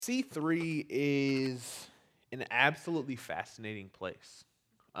C3 is an absolutely fascinating place.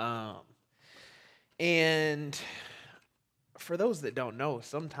 Um, and for those that don't know,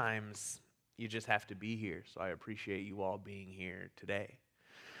 sometimes you just have to be here. So I appreciate you all being here today.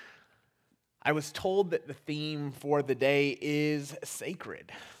 I was told that the theme for the day is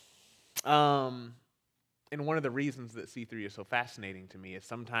sacred. Um, and one of the reasons that C3 is so fascinating to me is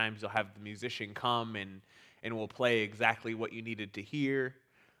sometimes you'll have the musician come and will play exactly what you needed to hear,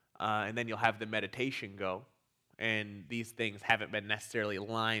 and then you'll have the meditation go. And these things haven't been necessarily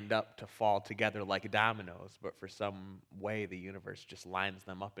lined up to fall together like dominoes, but for some way the universe just lines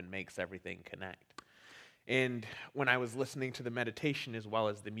them up and makes everything connect. And when I was listening to the meditation as well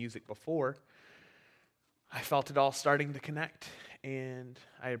as the music before, I felt it all starting to connect. And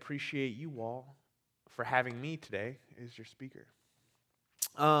I appreciate you all for having me today as your speaker.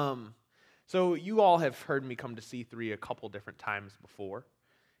 Um, so you all have heard me come to C3 a couple different times before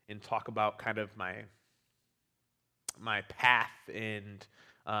and talk about kind of my path and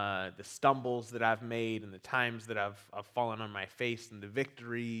the stumbles that I've made and the times that I've fallen on my face and the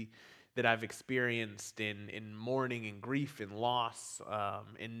victory that I've experienced in mourning and grief and loss,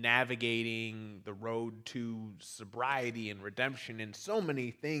 in navigating the road to sobriety and redemption and so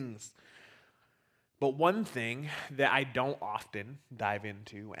many things. But one thing that I don't often dive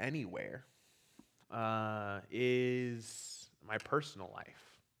into anywhere is my personal life,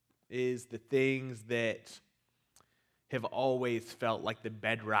 is the things that have always felt like the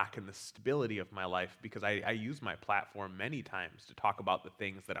bedrock and the stability of my life, because I use my platform many times to talk about the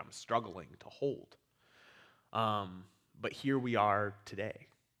things that I'm struggling to hold. But here we are today.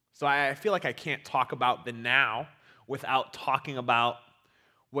 So I feel like I can't talk about the now without talking about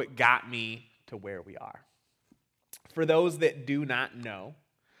what got me to where we are. For those that do not know,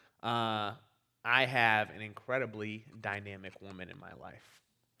 I have an incredibly dynamic woman in my life.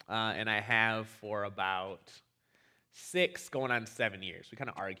 And I have for about 6 going on 7 years. We kind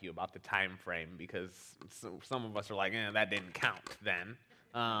of argue about the time frame because some of us are like, that didn't count then.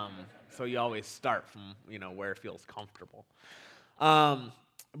 So you always start from where it feels comfortable.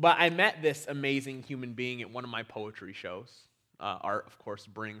 But I met this amazing human being at one of my poetry shows. Art, of course,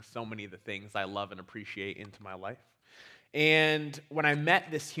 brings so many of the things I love and appreciate into my life. And when I met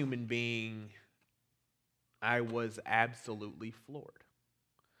this human being, I was absolutely floored.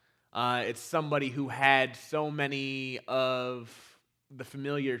 It's somebody who had so many of the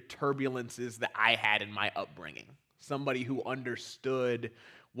familiar turbulences that I had in my upbringing. Somebody who understood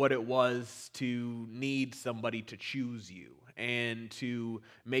what it was to need somebody to choose you and to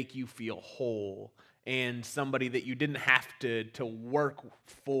make you feel whole, and somebody that you didn't have to work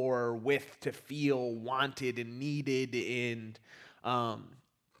with to feel wanted and needed. And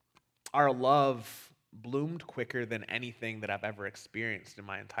our love bloomed quicker than anything that I've ever experienced in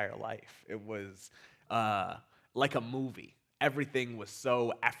my entire life. It was like a movie. Everything was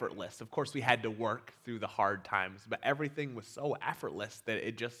so effortless. Of course, we had to work through the hard times, but everything was so effortless that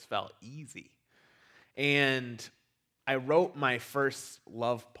it just felt easy. And I wrote my first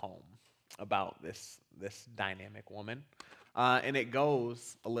love poem about this dynamic woman, and it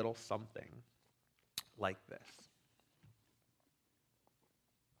goes a little something like this.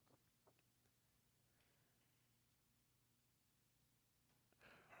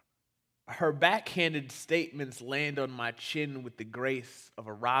 Her backhanded statements land on my chin with the grace of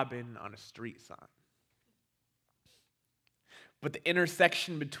a robin on a street sign. But the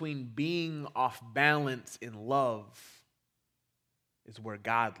intersection between being off balance and love is where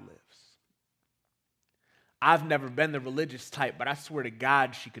God lives. I've never been the religious type, but I swear to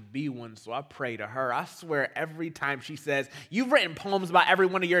God she could be one, so I pray to her. I swear every time she says, "You've written poems about every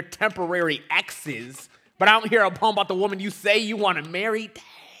one of your temporary exes, but I don't hear a poem about the woman you say you want to marry."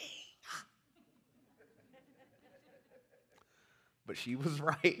 But she was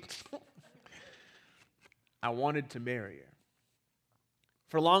right. I wanted to marry her.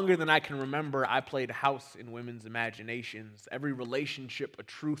 For longer than I can remember, I played house in women's imaginations. Every relationship a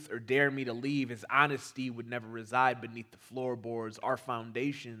truth or dare me to leave, as honesty would never reside beneath the floorboards. Our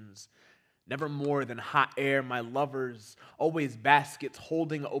foundations, never more than hot air. My lovers, always baskets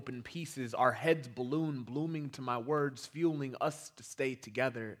holding open pieces. Our heads balloon, blooming to my words, fueling us to stay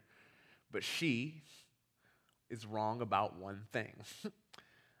together. But she is wrong about one thing.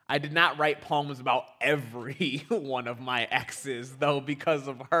 I did not write poems about every one of my exes, though because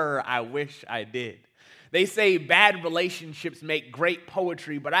of her, I wish I did. They say bad relationships make great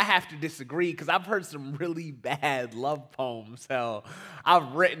poetry, but I have to disagree because I've heard some really bad love poems. Hell,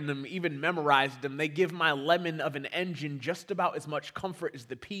 I've written them, even memorized them. They give my lemon of an engine just about as much comfort as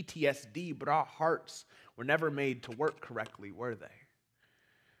the PTSD, but our hearts were never made to work correctly, were they?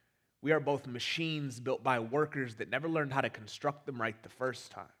 We are both machines built by workers that never learned how to construct them right the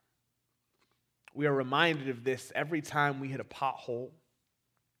first time. We are reminded of this every time we hit a pothole,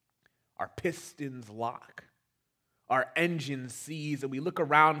 our pistons lock, our engine seize, and we look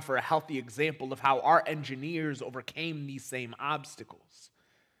around for a healthy example of how our engineers overcame these same obstacles.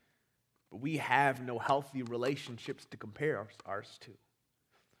 But we have no healthy relationships to compare ours to.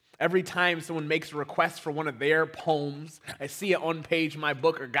 Every time someone makes a request for one of their poems, I see it on page in my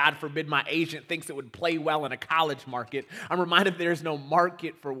book, or God forbid my agent thinks it would play well in a college market, I'm reminded there's no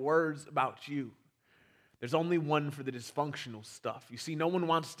market for words about you. There's only one for the dysfunctional stuff. You see, no one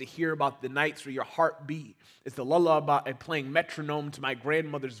wants to hear about the nights where your heart beat. It's the lullaby playing metronome to my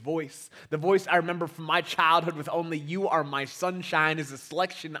grandmother's voice. The voice I remember from my childhood with only you are my sunshine is a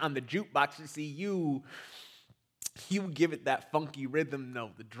selection on the jukebox. You see, you give it that funky rhythm, no,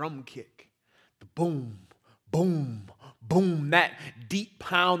 the drum kick, the boom, boom, boom, that deep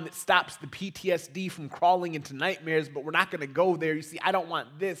pound that stops the PTSD from crawling into nightmares, but we're not going to go there. You see, I don't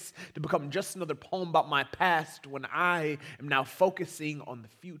want this to become just another poem about my past when I am now focusing on the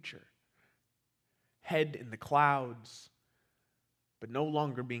future. Head in the clouds, but no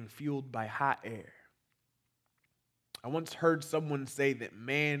longer being fueled by hot air. I once heard someone say that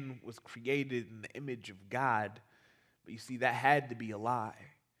man was created in the image of God, but you see, that had to be a lie.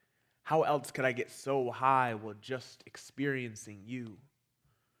 How else could I get so high while just experiencing you?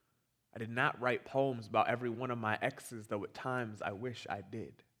 I did not write poems about every one of my exes, though at times I wish I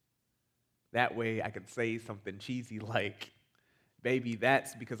did. That way I could say something cheesy like, baby,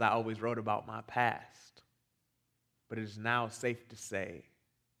 that's because I always wrote about my past. But it is now safe to say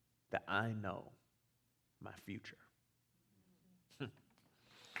that I know my future.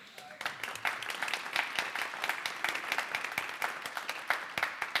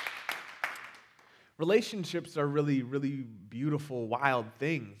 Relationships are really, really beautiful, wild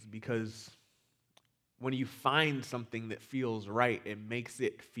things because when you find something that feels right, it makes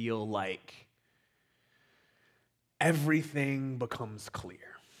it feel like everything becomes clear.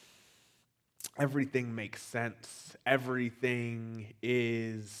 Everything makes sense. Everything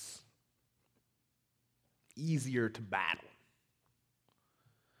is easier to battle.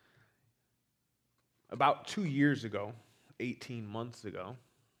 About 2 years ago, 18 months ago,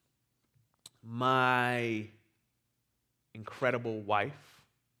 my incredible wife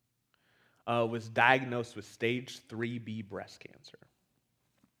was diagnosed with stage 3B breast cancer.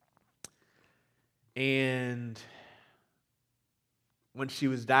 And when she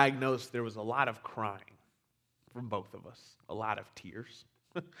was diagnosed, there was a lot of crying from both of us, a lot of tears,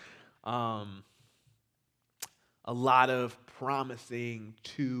 a lot of promising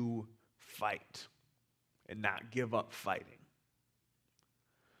to fight and not give up fighting.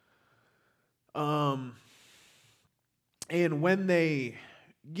 And when they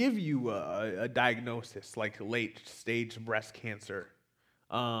give you a diagnosis like late stage breast cancer,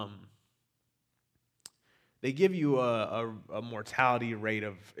 they give you a mortality rate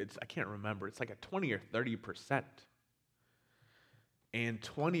of, I can't remember, it's like a 20 or 30%. And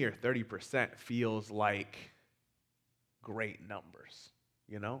 20 or 30% feels like great numbers,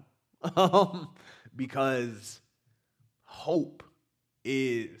 you know? Because hope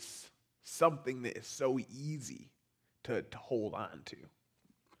is something that is so easy to hold on to.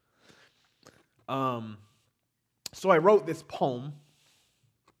 So I wrote this poem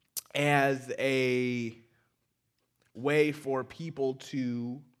as a way for people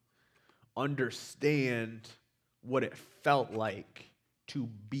to understand what it felt like to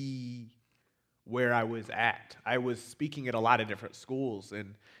be where I was at. I was speaking at a lot of different schools,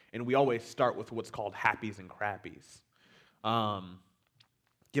 and we always start with what's called happies and crappies.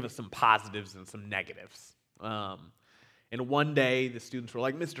 Give us some positives and some negatives. And one day, the students were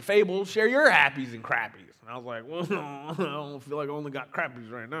like, Mr. Fable, share your happies and crappies. And I was like, well, I don't feel like I only got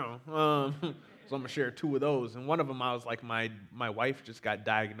crappies right now. So I'm going to share 2 of those. And one of them, I was like, my wife just got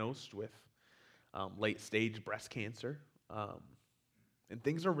diagnosed with late-stage breast cancer. And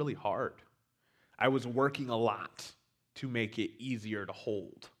things are really hard. I was working a lot to make it easier to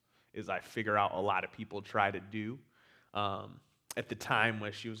hold, as I figure out a lot of people try to do. At the time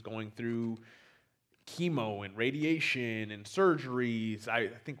when she was going through chemo and radiation and surgeries, I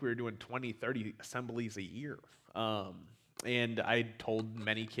think we were doing 20, 30 assemblies a year. And I told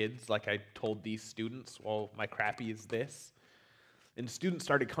many kids, like I told these students, well, my crappy is this. And students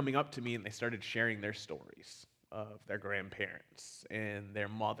started coming up to me and they started sharing their stories of their grandparents and their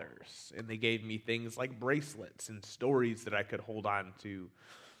mothers. And they gave me things like bracelets and stories that I could hold on to.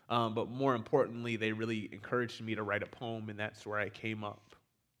 But more importantly, they really encouraged me to write a poem, and that's where I came up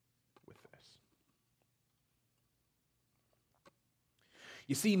with this.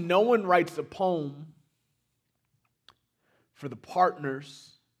 You see, no one writes a poem for the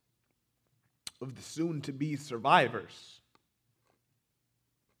partners of the soon-to-be survivors.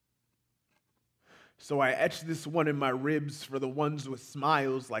 So I etched this one in my ribs for the ones with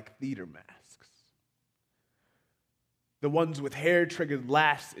smiles like theater masks. The ones with hair-triggered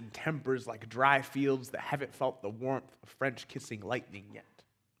laughs and tempers like dry fields that haven't felt the warmth of French kissing lightning yet.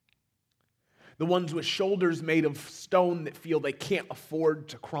 The ones with shoulders made of stone that feel they can't afford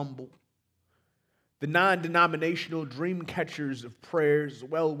to crumble. The non-denominational dream catchers of prayers,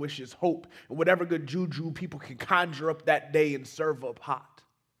 well wishes, hope, and whatever good juju people can conjure up that day and serve up hot.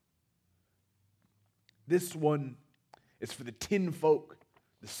 This one is for the tin folk,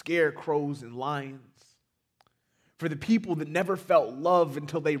 the scarecrows and lions. For the people that never felt love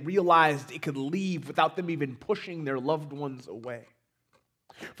until they realized it could leave without them even pushing their loved ones away.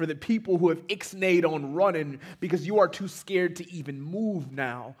 For the people who have ixnayed on running because you are too scared to even move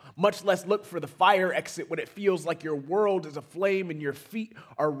now, much less look for the fire exit when it feels like your world is aflame and your feet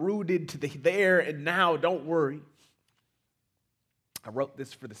are rooted to the there and now. Don't worry. I wrote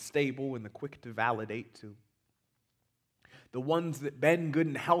this for the stable and the quick to validate too. The ones that been good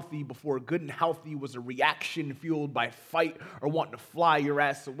and healthy before good and healthy was a reaction fueled by fight or wanting to fly your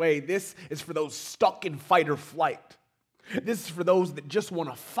ass away. This is for those stuck in fight or flight. This is for those that just want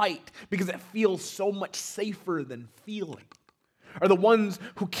to fight because it feels so much safer than feeling. Or the ones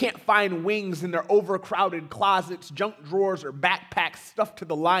who can't find wings in their overcrowded closets, junk drawers, or backpacks stuffed to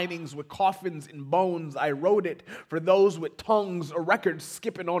the linings with coffins and bones. I wrote it for those with tongues or records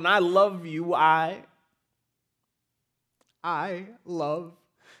skipping on I love you, I love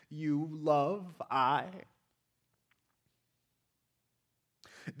you, love, I.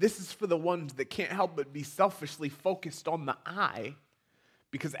 This is for the ones that can't help but be selfishly focused on the I,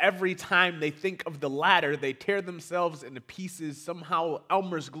 because every time they think of the latter, they tear themselves into pieces, somehow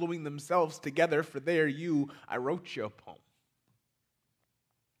Elmer's gluing themselves together for their you. I wrote you a poem.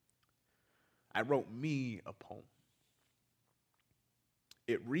 I wrote me a poem.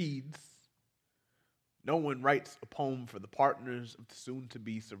 It reads, no one writes a poem for the partners of the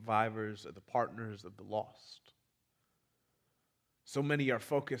soon-to-be survivors or the partners of the lost. So many are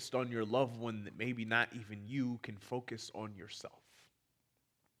focused on your loved one that maybe not even you can focus on yourself.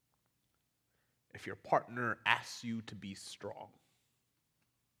 If your partner asks you to be strong,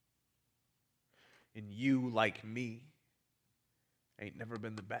 and you, like me, ain't never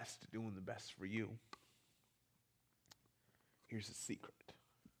been the best at doing the best for you, here's a secret.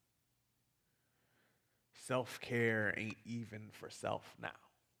 Self-care ain't even for self now.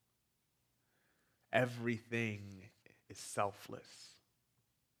 Everything is selfless.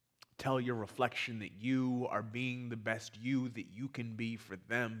 Tell your reflection that you are being the best you that you can be for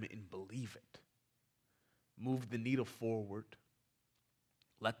them and believe it. Move the needle forward.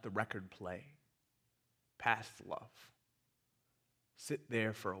 Let the record play. Pass love. Sit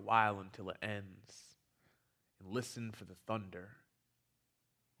there for a while until it ends and listen for the thunder,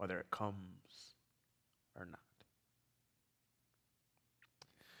 whether it comes or not.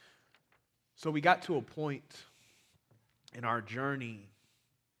 So we got to a point in our journey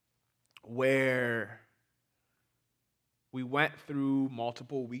where we went through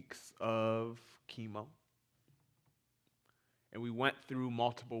multiple weeks of chemo, and we went through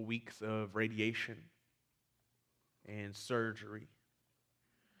multiple weeks of radiation and surgery.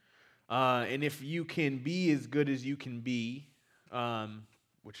 And if you can be as good as you can be,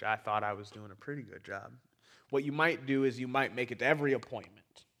 which I thought I was doing a pretty good job, what you might do is you might make it to every appointment.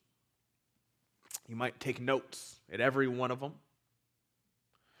 You might take notes at every one of them.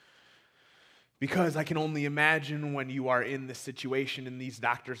 Because I can only imagine when you are in this situation and these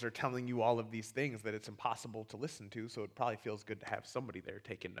doctors are telling you all of these things that it's impossible to listen to, so it probably feels good to have somebody there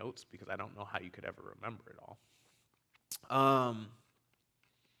taking notes because I don't know how you could ever remember it all.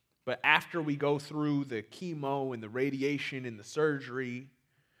 But after we go through the chemo and the radiation and the surgery,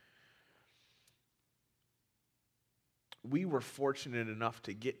 we were fortunate enough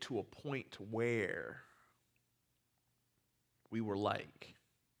to get to a point where we were like,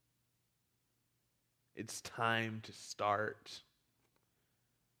 it's time to start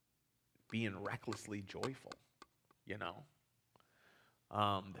being recklessly joyful, you know?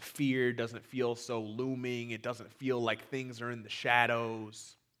 The fear doesn't feel so looming. It doesn't feel like things are in the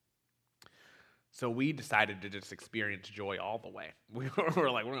shadows. So we decided to just experience joy all the way. We were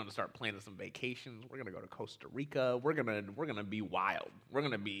like, we're going to start planning some vacations. We're going to go to Costa Rica. We're going to be wild. We're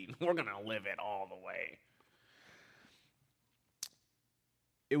going to live it all the way.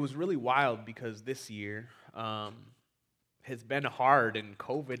 It was really wild because this year has been hard, and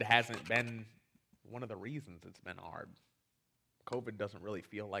COVID hasn't been one of the reasons it's been hard. COVID doesn't really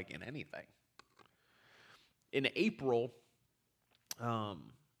feel like in anything. In April, my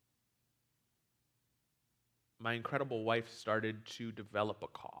incredible wife started to develop a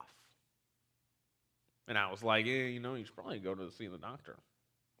cough. And I was like, yeah, you should probably go to see the doctor.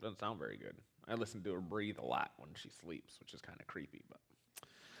 Doesn't sound very good. I listen to her breathe a lot when she sleeps, which is kind of creepy, but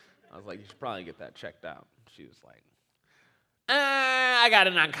I was like, you should probably get that checked out. She was like, I got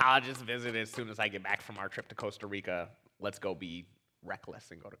an oncologist visit as soon as I get back from our trip to Costa Rica. Let's go be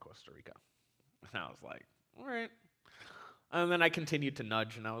reckless and go to Costa Rica. And I was like, all right. And then I continued to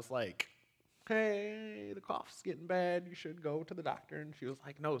nudge, and I was like, hey, the cough's getting bad. You should go to the doctor. And she was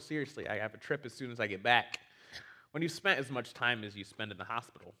like, no, seriously, I have a trip as soon as I get back. When you've spent as much time as you spend in the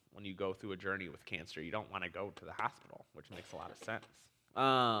hospital, when you go through a journey with cancer, you don't want to go to the hospital, which makes a lot of sense.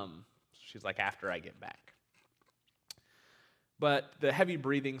 She's like, after I get back. But the heavy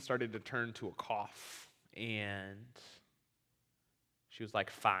breathing started to turn to a cough, and she was like,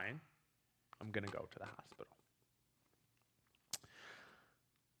 fine, I'm going to go to the hospital.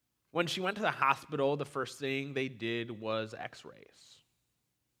 When she went to the hospital, the first thing they did was x-rays.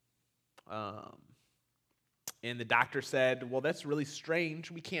 And the doctor said, well, that's really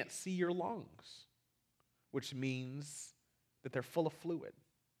strange. We can't see your lungs, which means that they're full of fluid.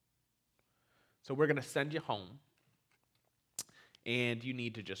 So we're going to send you home, and you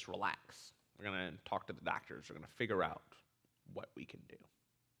need to just relax. We're going to talk to the doctors. We're going to figure out what we can do.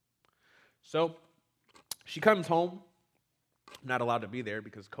 So she comes home. I'm not allowed to be there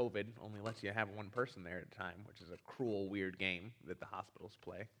because COVID only lets you have one person there at a time, which is a cruel, weird game that the hospitals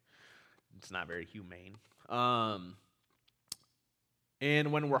play. It's not very humane. And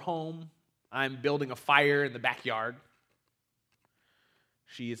when we're home, I'm building a fire in the backyard.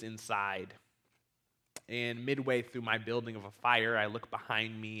 She is inside. And midway through my building of a fire, I look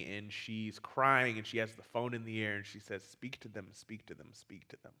behind me, and she's crying, and she has the phone in the air, and she says, speak to them, speak to them, speak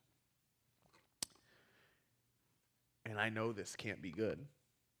to them. And I know this can't be good.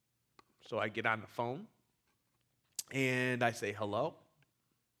 So I get on the phone, and I say, hello.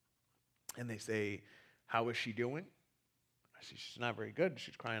 And they say, how is she doing? I say, she's not very good.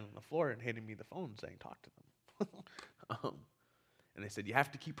 She's crying on the floor and handing me the phone saying, talk to them. And they said, you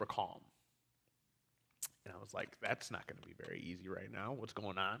have to keep her calm. And I was like, that's not going to be very easy right now. What's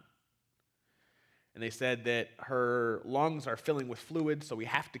going on? And they said that her lungs are filling with fluid, so we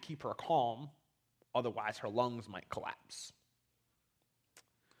have to keep her calm. Otherwise, her lungs might collapse.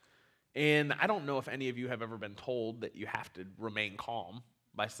 And I don't know if any of you have ever been told that you have to remain calm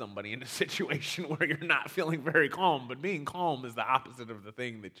by somebody in a situation where you're not feeling very calm, but being calm is the opposite of the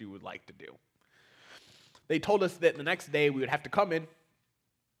thing that you would like to do. They told us that the next day we would have to come in,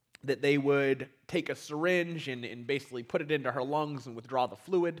 that they would take a syringe and basically put it into her lungs and withdraw the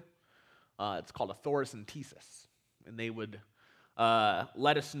fluid. It's called a thoracentesis. And they would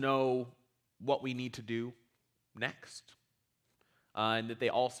let us know what we need to do next. And that they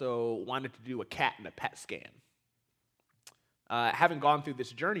also wanted to do a CAT and a PET scan. Having gone through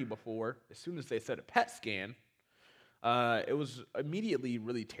this journey before, as soon as they said a PET scan, it was immediately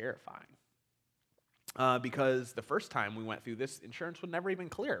really terrifying. Because the first time we went through this, insurance would never even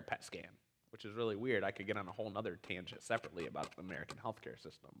clear a PET scan, which is really weird. I could get on a whole other tangent separately about the American healthcare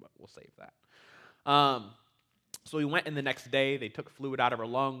system, but we'll save that. So we went in the next day. They took fluid out of her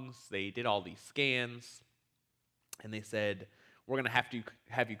lungs. They did all these scans, and they said, we're going to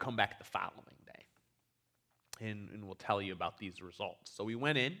have you come back the following day, and we'll tell you about these results. So we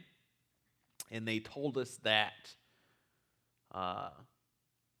went in, and they told us that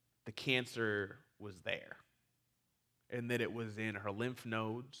the cancer was there, and that it was in her lymph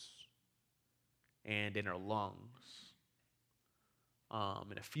nodes and in her lungs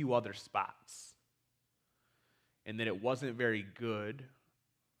and a few other spots, and that it wasn't very good.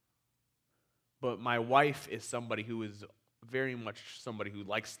 But my wife is somebody who is very much somebody who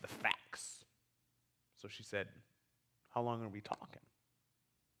likes the facts. So she said, how long are we talking?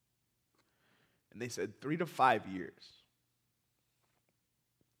 And they said 3 to 5 years.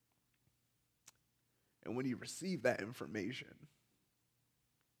 And when you receive that information,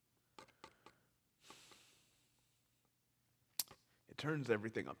 it turns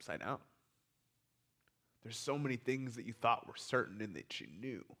everything upside down. There's so many things that you thought were certain and that you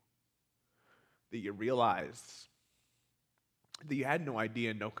knew, that you realized that you had no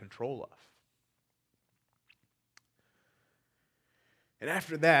idea, no control of. And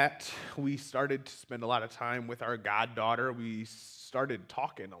after that, we started to spend a lot of time with our goddaughter. We started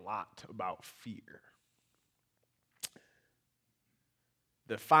talking a lot about fear.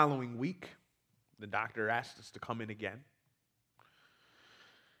 The following week, the doctor asked us to come in again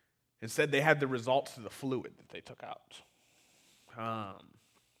and said they had the results of the fluid that they took out. Um,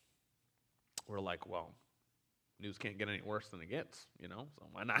 we're like, well, news can't get any worse than it gets, so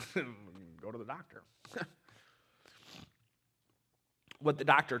why not go to the doctor? What the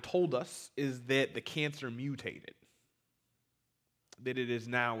doctor told us is that the cancer mutated, that it is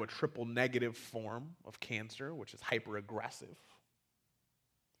now a triple negative form of cancer, which is hyperaggressive.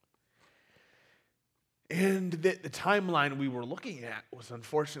 And that the timeline we were looking at was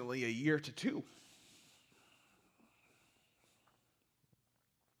unfortunately a year to two.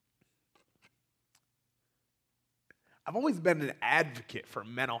 I've always been an advocate for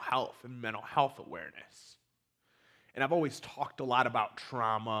mental health and mental health awareness. And I've always talked a lot about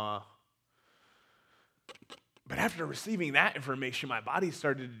trauma. But after receiving that information, my body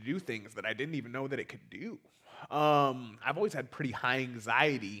started to do things that I didn't even know that it could do. I've always had pretty high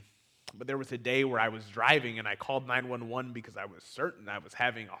anxiety, but there was a day where I was driving and I called 911 because I was certain I was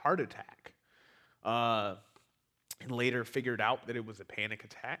having a heart attack. And later figured out that it was a panic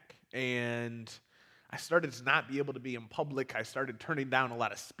attack. And I started to not be able to be in public. I started turning down a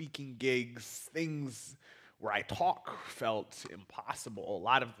lot of speaking gigs. Things where I talk felt impossible. A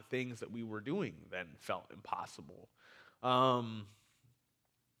lot of the things that we were doing then felt impossible. And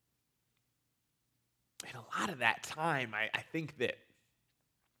a lot of that time, I think that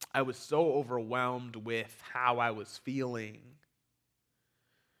I was so overwhelmed with how I was feeling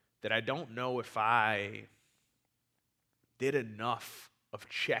that I don't know if I did enough of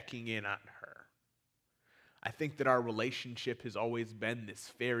checking in on her. I think that our relationship has always been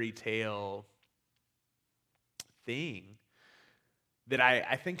this fairy tale thing that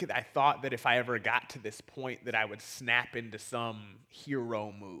I thought that if I ever got to this point that I would snap into some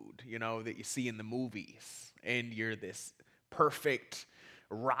hero mood, that you see in the movies, and you're this perfect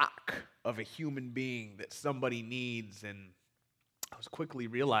rock of a human being that somebody needs, and I was quickly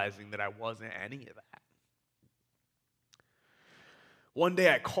realizing that I wasn't any of that. One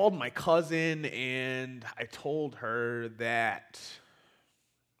day I called my cousin and I told her that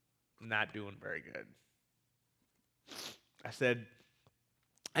I'm not doing very good. I said,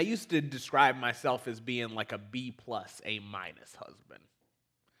 I used to describe myself as being like a B+, A- husband.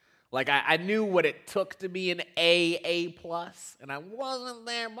 Like I knew what it took to be an A+, and I wasn't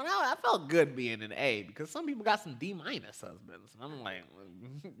there, but I felt good being an A because some people got some D- husbands. And I'm like,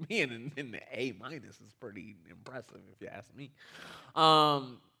 being in the A- is pretty impressive if you ask me.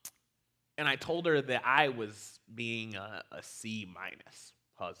 And I told her that I was being a C-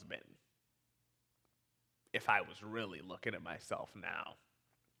 husband if I was really looking at myself now.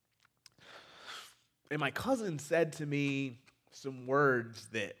 And my cousin said to me some words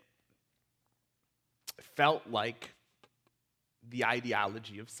that felt like the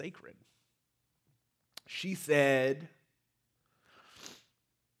ideology of sacred. She said,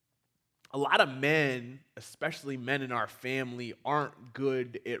 a lot of men, especially men in our family, aren't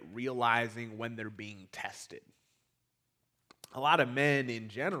good at realizing when they're being tested. A lot of men in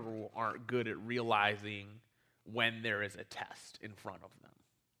general aren't good at realizing when there is a test in front of them.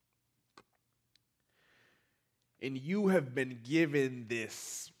 And you have been given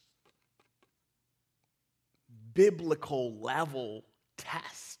this biblical level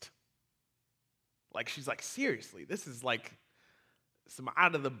test. Like, she's like, seriously, this is like some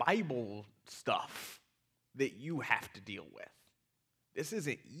out of the Bible stuff that you have to deal with. This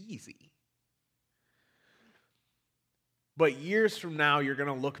isn't easy. But years from now, you're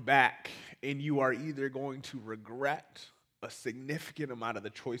going to look back and you are either going to regret a significant amount of the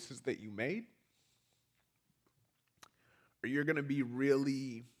choices that you made, or you're going to be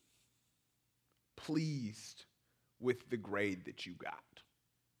really pleased with the grade that you got.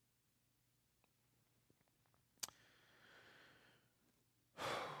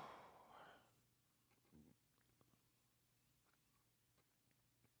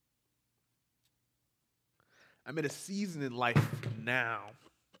 I'm in a season in life now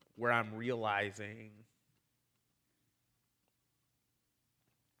where I'm realizing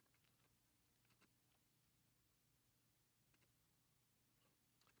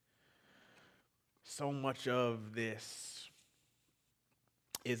so much of this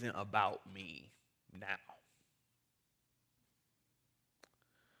isn't about me now.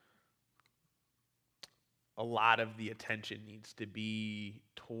 A lot of the attention needs to be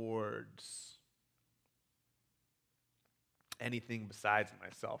towards anything besides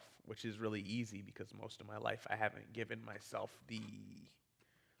myself, which is really easy because most of my life I haven't given myself the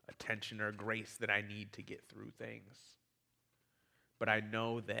attention or grace that I need to get through things. But I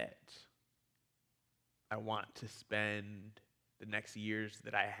know that I want to spend the next years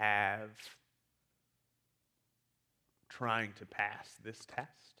that I have trying to pass this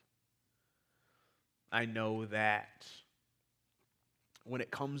test. I know that when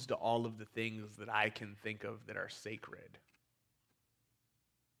it comes to all of the things that I can think of that are sacred,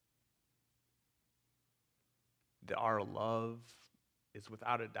 that our love is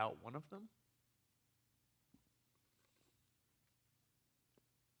without a doubt one of them.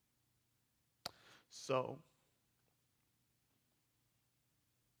 So,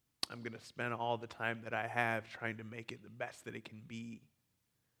 I'm going to spend all the time that I have trying to make it the best that it can be,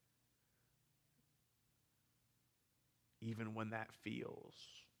 even when that feels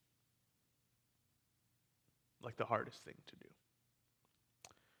like the hardest thing to do.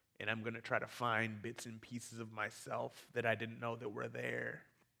 And I'm going to try to find bits and pieces of myself that I didn't know that were there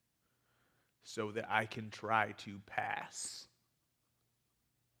so that I can try to pass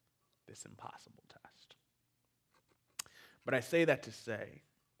this impossible test. But I say that to say,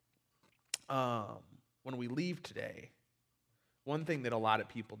 when we leave today, one thing that a lot of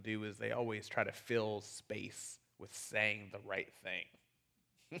people do is they always try to fill space with saying the right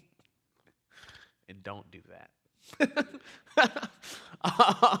thing. And don't do that.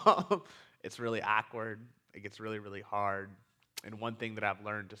 It's really awkward. It gets really, really hard. And one thing that I've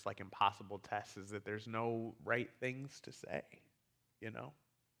learned, just like impossible tests, is that there's no right things to say, you know?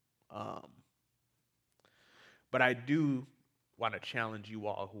 But I do want to challenge you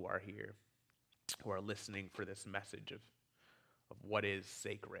all who are here, who are listening for this message of what is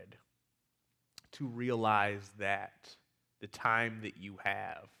sacred, to realize that the time that you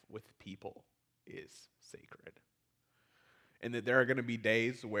have with people is sacred. And that there are going to be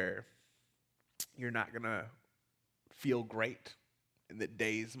days where you're not going to feel great, and that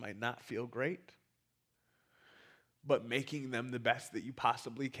days might not feel great. But making them the best that you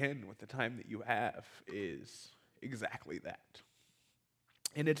possibly can with the time that you have is exactly that.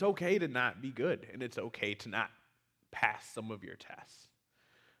 And it's okay to not be good, and it's okay to not pass some of your tests,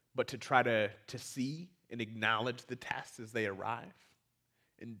 but to try to see and acknowledge the tests as they arrive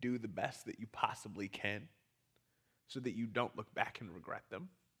and do the best that you possibly can so that you don't look back and regret them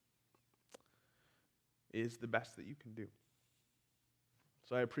is the best that you can do.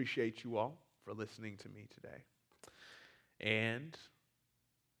 So I appreciate you all for listening to me today. And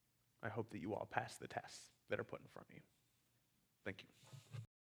I hope that you all pass the tests that are put in front of you. Thank you.